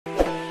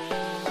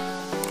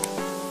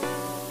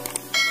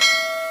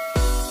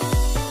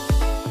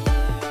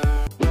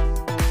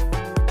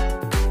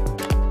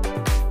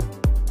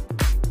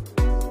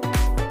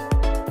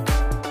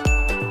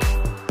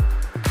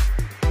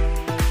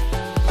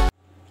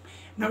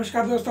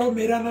नमस्कार दोस्तों,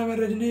 मेरा नाम है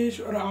रजनीश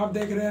और आप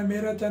देख रहे हैं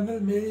मेरा चैनल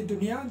मेरी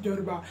दुनिया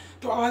जोरबा।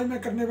 तो आज मैं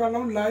करने वाला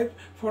हूं लाइव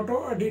फ़ोटो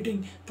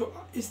एडिटिंग। तो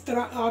इस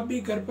तरह आप भी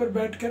घर पर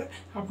बैठकर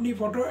अपनी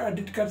फ़ोटो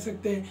एडिट कर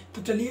सकते हैं।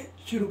 तो चलिए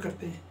शुरू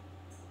करते हैं।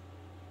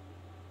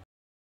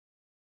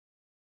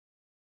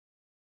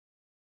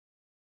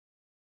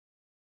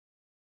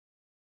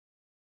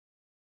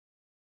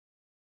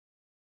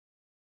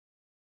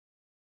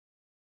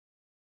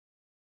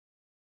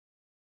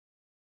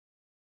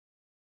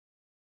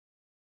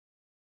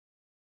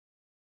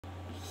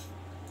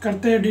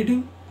 करते हैं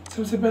एडिटिंग।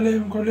 सबसे पहले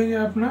हम खोलेंगे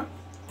अपना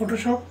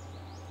फ़ोटोशॉप।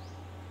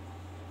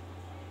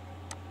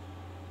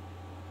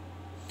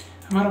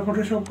 हमारा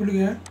फ़ोटोशॉप खुल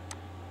गया है।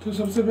 तो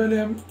सबसे पहले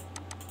हम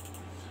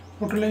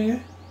फ़ोटो लेंगे।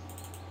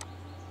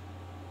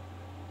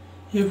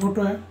 ये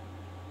फ़ोटो है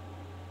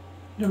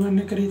जो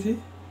मैंने करी थी।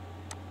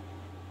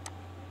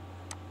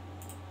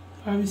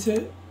 आप इसे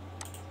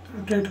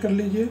रोटेट कर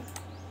लीजिए।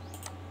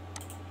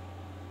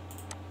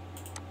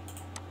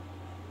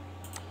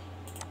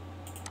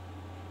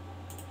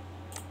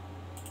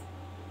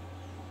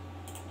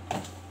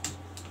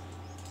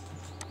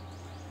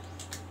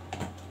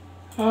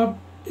 आप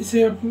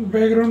इसे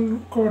बैकग्राउंड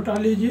को हटा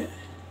लीजिए।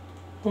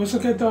 हो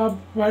सके तो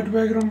आप वाइट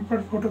बैकग्राउंड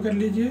पर फोटो कर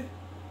लीजिए।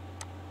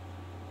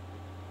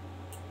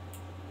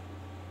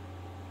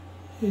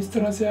 इस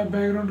तरह से आप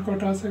बैकग्राउंड को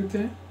हटा सकते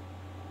हैं।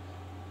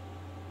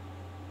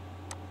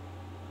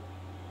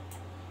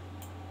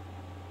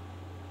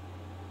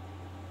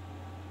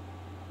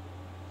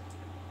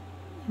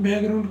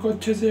 बैकग्राउंड को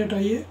अच्छे से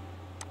हटाइए।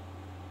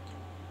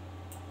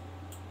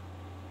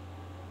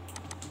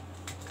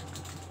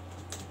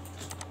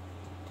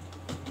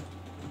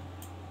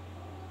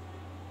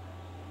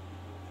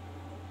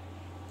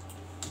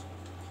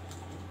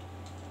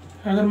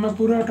 अगर मैं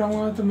पूरा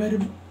हटाऊंगा तो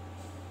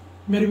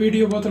मेरी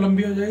वीडियो बहुत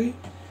लंबी हो जाएगी,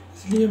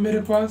 इसलिए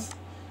मेरे पास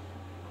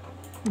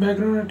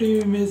बैकग्राउंड हटी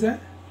हुई इमेज है,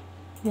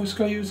 मैं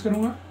उसका यूज़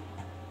करूँगा।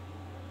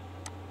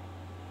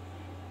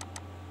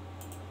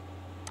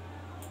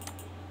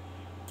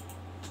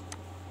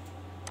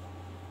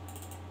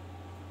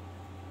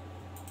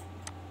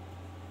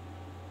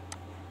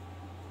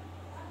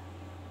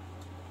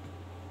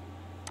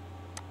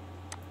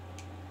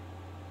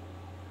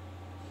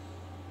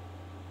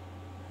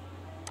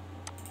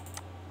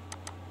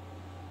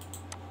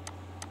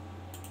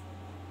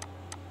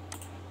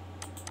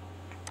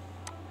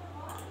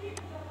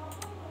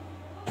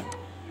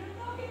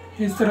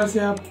 इस तरह से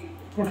आप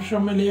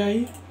फोटोशॉप में ले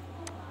आइए।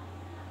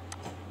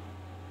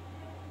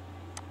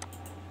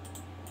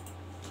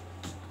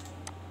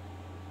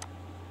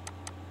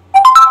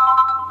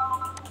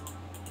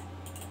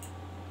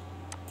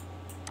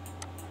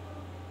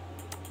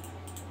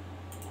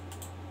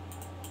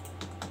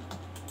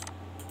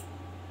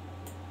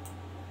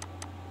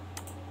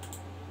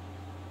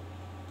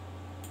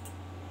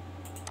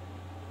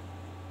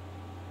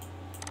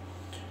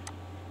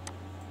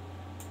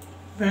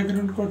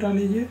 बैकग्राउंड को हटा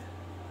लीजिए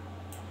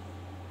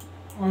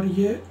और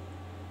ये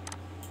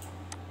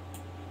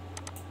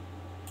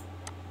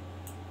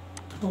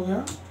हो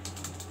गया।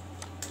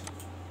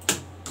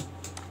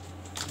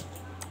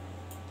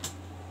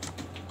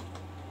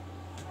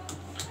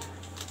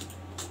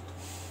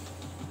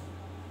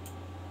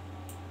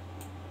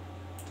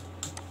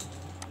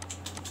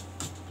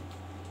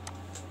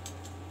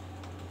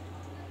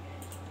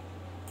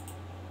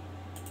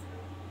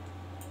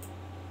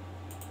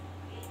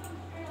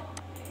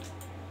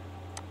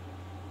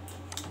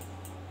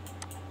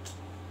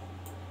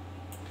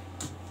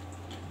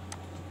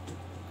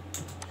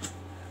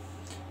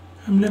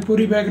 हमने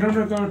पूरी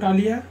बैकग्राउंड को हटा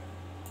लिया।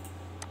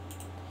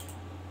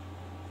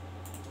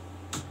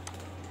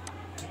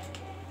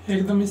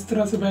 एकदम इस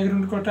तरह से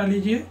बैकग्राउंड को हटा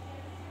लीजिए।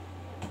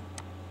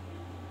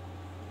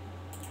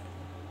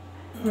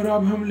 और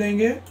अब हम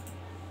लेंगे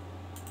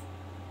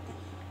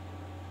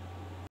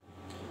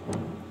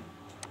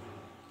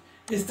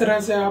इस तरह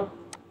से आप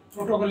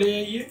फोटो को ले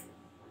आइए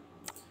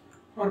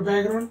और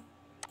बैकग्राउंड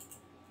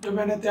जो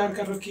मैंने तैयार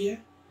कर रखी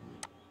है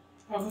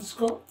आप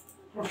उसको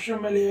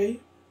फोटोशॉप में ले आइए।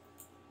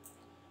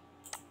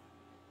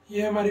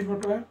 ये हमारी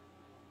फ़ोटो है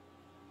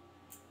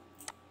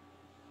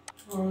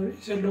और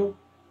इसे लोग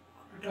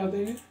हटा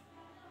देंगे।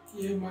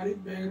 ये हमारी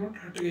बैकग्राउंड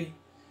हट गई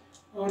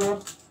और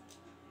आप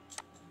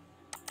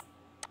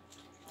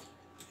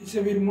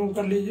इसे भी रिमूव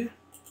कर लीजिए।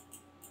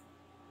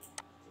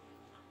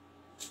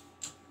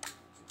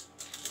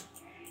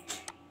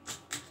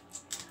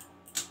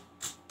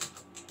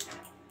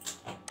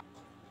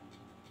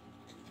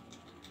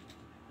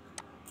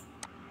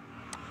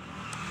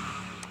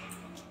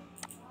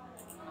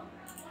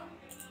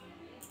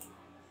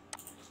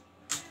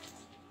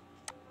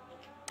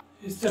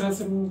 इस तरह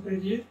से मूव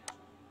करिए,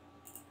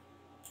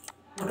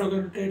 फोटो को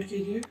रोटेट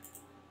कीजिए।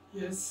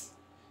 यस,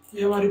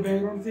 ये हमारी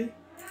बैकग्राउंड थी।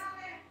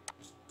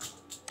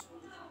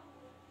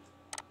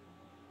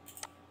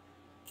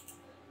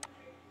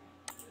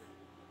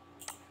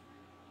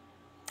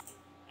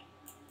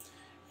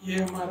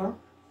 ये हमारा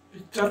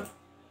पिक्चर।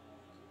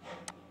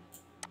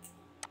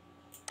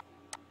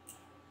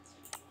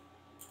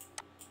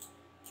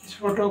 इस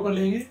फोटो को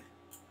लेंगे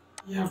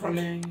यहाँ पर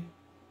ले आएंगे,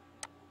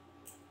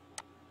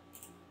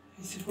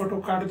 इसी फोटो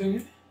काट देंगे।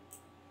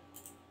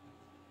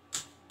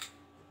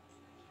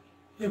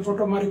 ये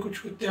फोटो हमारी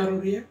कुछ तैयार हो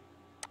रही है।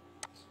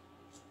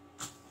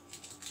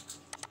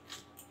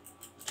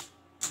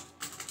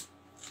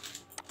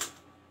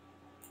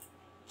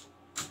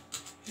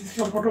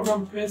 इसका फोटो का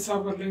हम फेस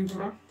साफ कर लेंगे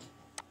थोड़ा।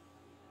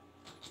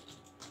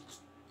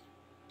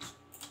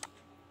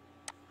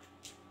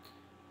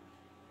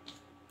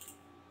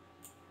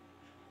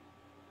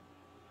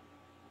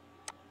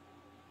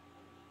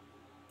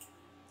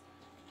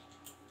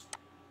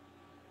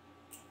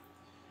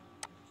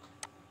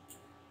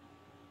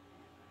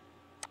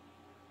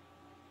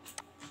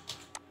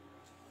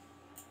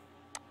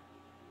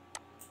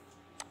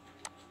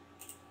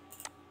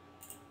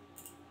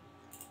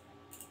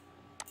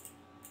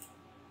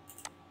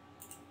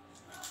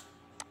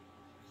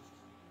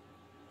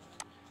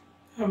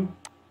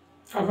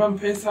 अब हम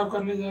फेस साफ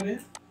करने जा रहे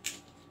हैं।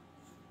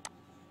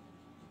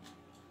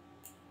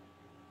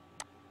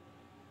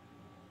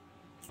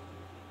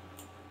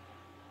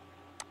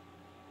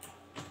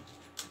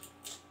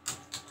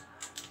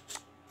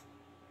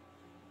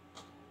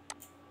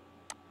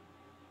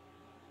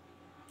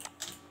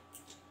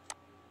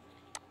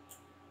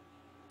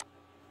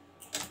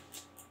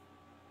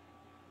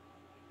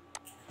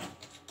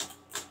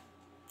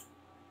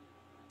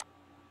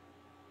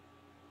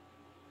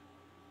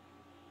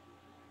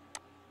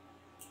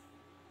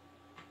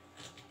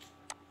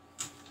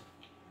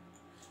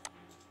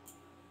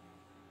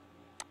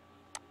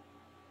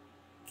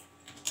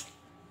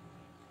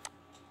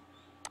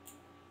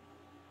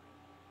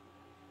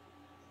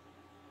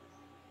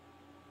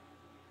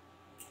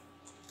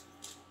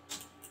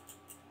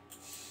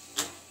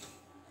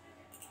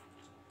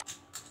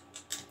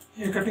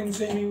 ये कटिंग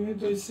सही नहीं हुई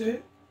तो इससे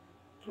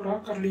थोड़ा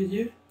कर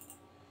लीजिए,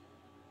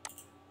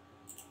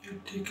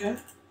 ठीक है।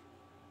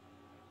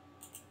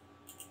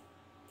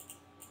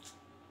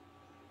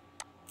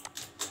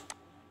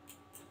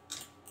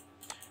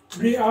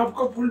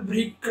 आपको फुल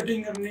ब्रिक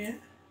कटिंग करनी है।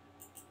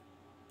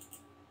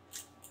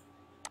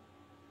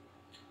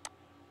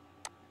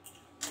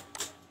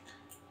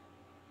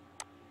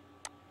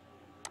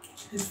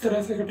 इस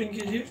तरह से कटिंग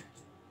कीजिए,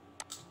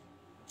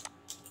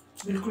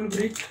 बिल्कुल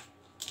ब्रिक।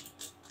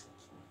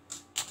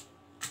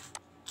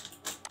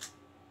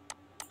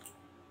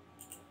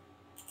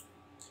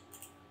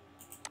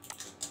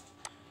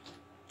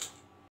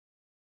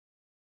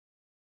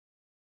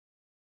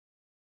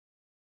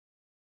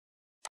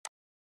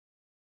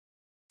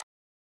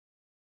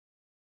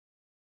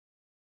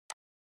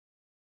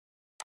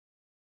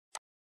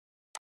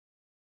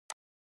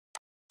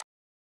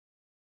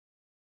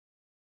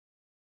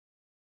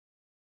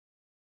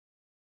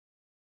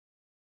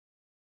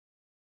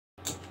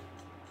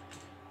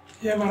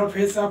 ये हमारा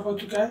फेस साफ हो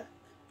चुका है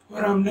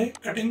और हमने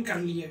कटिंग कर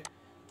ली है।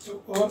 तो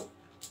और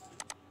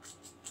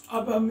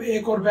अब हम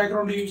एक और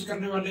बैकग्राउंड यूज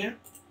करने वाले हैं।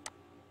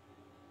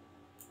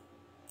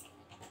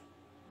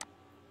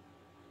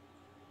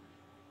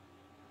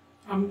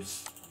 हम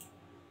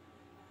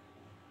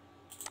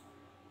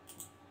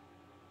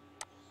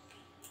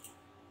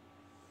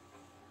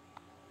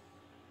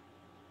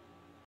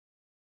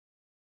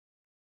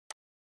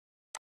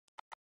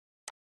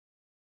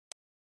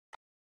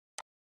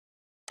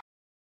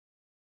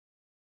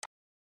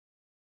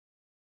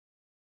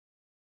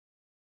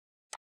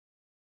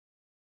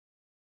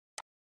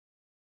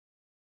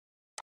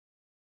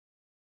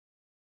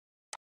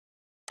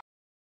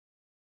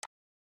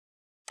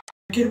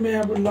आखिर में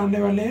अब लाने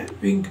वाले हैं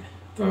विंग।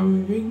 तो हम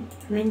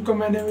विंग को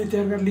मैंने भी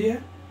तैयार कर लिया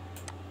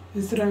है।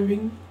 इस तरह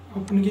विंग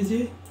ओपन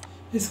कीजिए।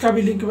 इसका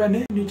भी लिंक मैंने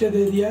नीचे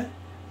दे दिया है,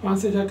 वहाँ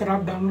से जाकर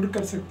आप डाउनलोड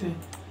कर सकते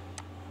हैं।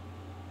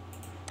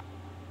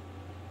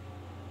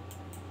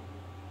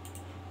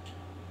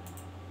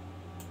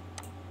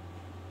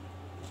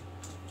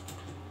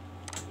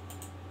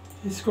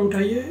 इसको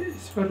उठाइए,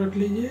 इस पर रख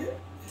लीजिए।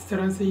 इस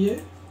तरह से ये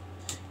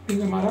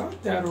विंग हमारा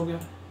तैयार हो गया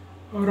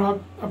और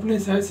आप अपने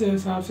साइज के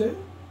हिसाब से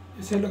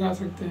इसे लगा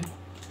सकते हैं।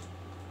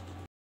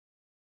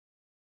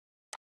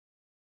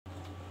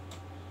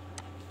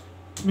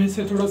 मैं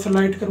इसे थोड़ा सा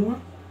लाइट करूँगा।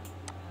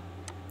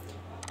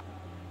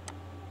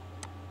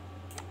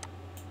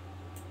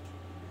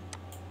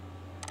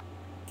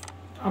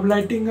 अब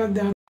लाइटिंग का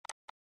ध्यान।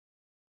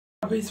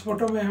 अब इस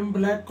फोटो में हम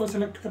ब्लैक को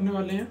सेलेक्ट करने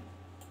वाले हैं।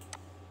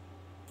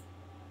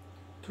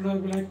 थोड़ा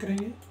ब्लैक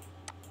करेंगे,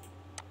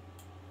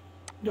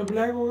 जो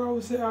ब्लैक होगा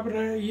उसे आप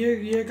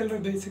ये कलर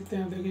दे सकते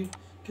हैं। देखिए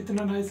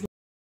कितना नाइस।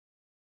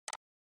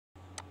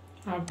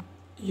 आप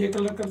ये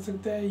कलर कर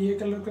सकते हैं, ये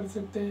कलर कर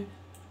सकते हैं,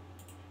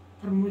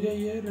 पर मुझे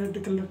ये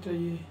रेड कलर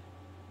चाहिए।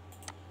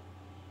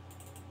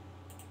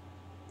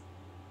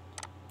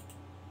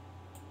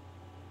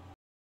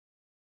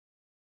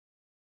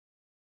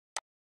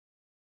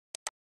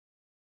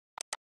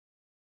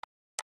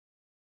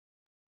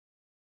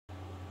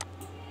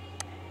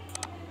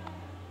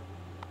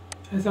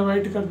 ऐसा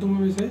वाइट कर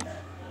दूंगा इसे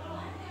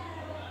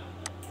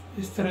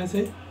इस तरह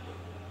से।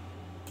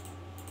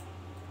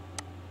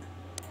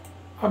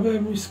 अब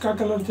हम इसका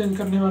कलर चेंज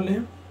करने वाले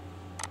हैं।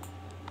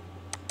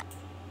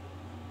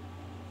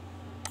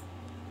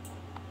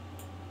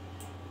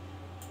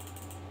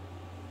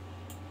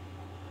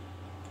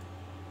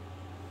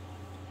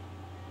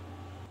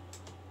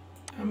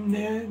 हम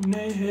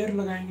नए हेयर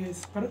लगाएंगे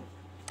इस पर।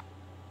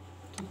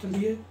 तो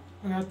चलिए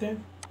लगाते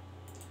हैं।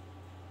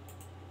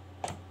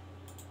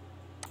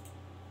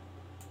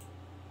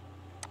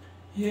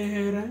 ये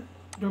हेयर है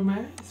जो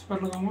मैं इस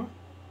पर लगाऊंगा।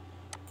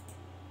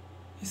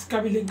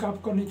 इसका भी लिंक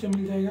आपको नीचे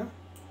मिल जाएगा,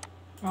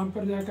 वहाँ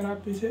पर जाकर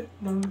आप इसे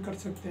डाउनलोड कर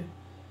सकते हैं।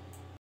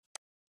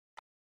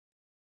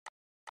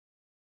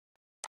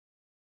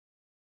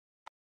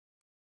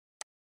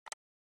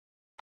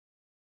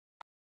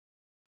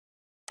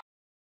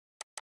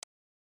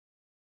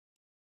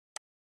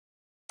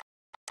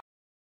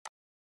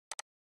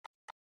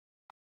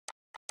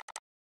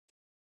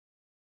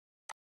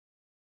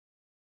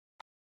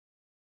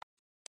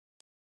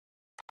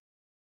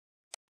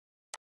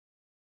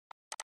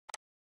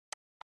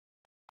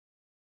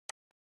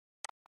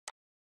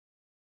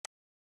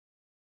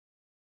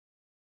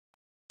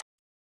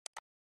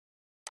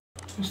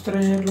 उस तरह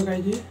हेयर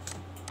लगाइए।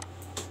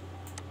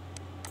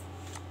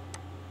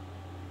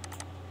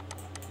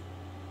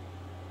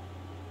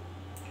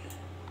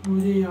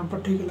 मुझे यहाँ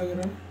पर ठीक लग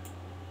रहा है,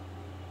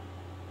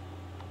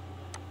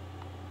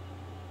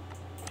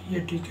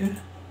 ये ठीक है।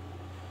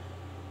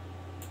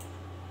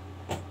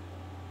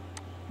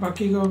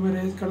 बाकी को हम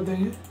इरेज कर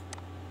देंगे।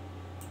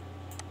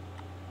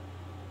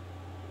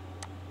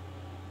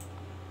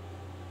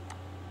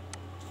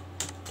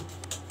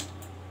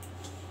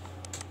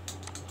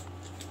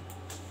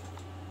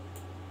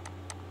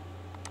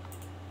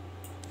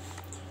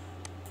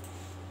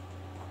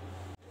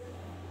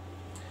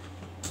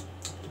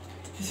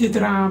 इसी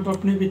तरह आप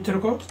अपनी पिक्चर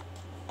को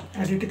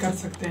एडिट कर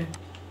सकते हैं।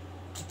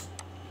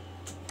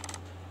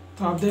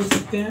 तो आप देख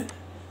सकते हैं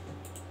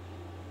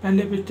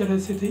पहले पिक्चर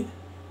ऐसी थी,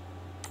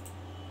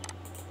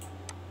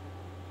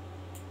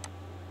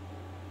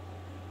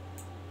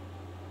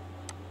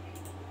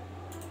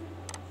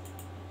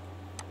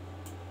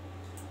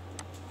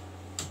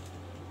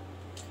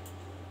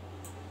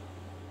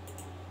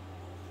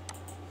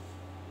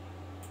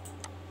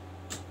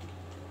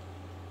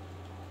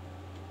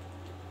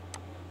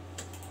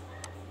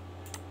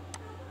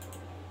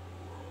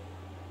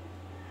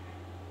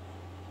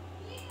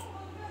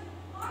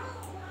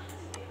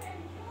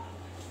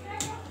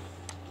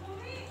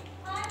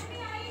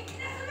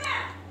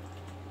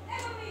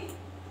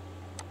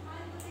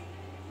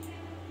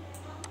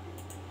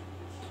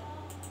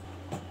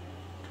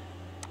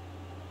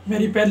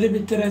 मेरी पहली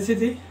पिक्चर ऐसी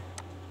थी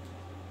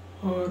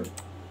और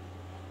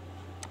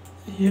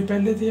ये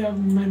पहले थी, अब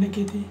मैंने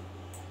की थी।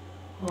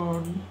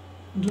 और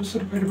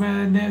दूसरी फिर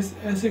मैंने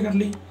ऐसे कर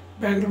ली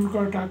बैकग्राउंड को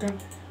हटाकर,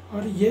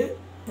 और ये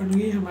बन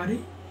गई हमारी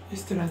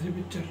इस तरह से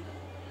पिक्चर।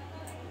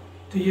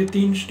 तो ये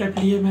 3 स्टेप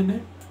लिए मैंने।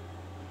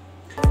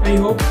 आई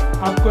होप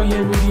आपको ये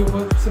वीडियो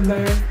बहुत पसंद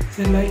आया।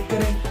 इसे लाइक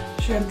करें,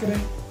 शेयर करें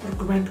और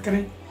कमेंट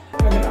करें।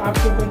 अगर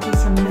आपको कोई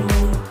चीज़ समझ नहीं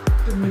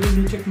आई तो मुझे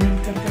नीचे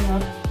कमेंट करके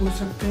आप पूछ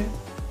सकते हैं।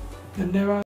 धन्यवाद।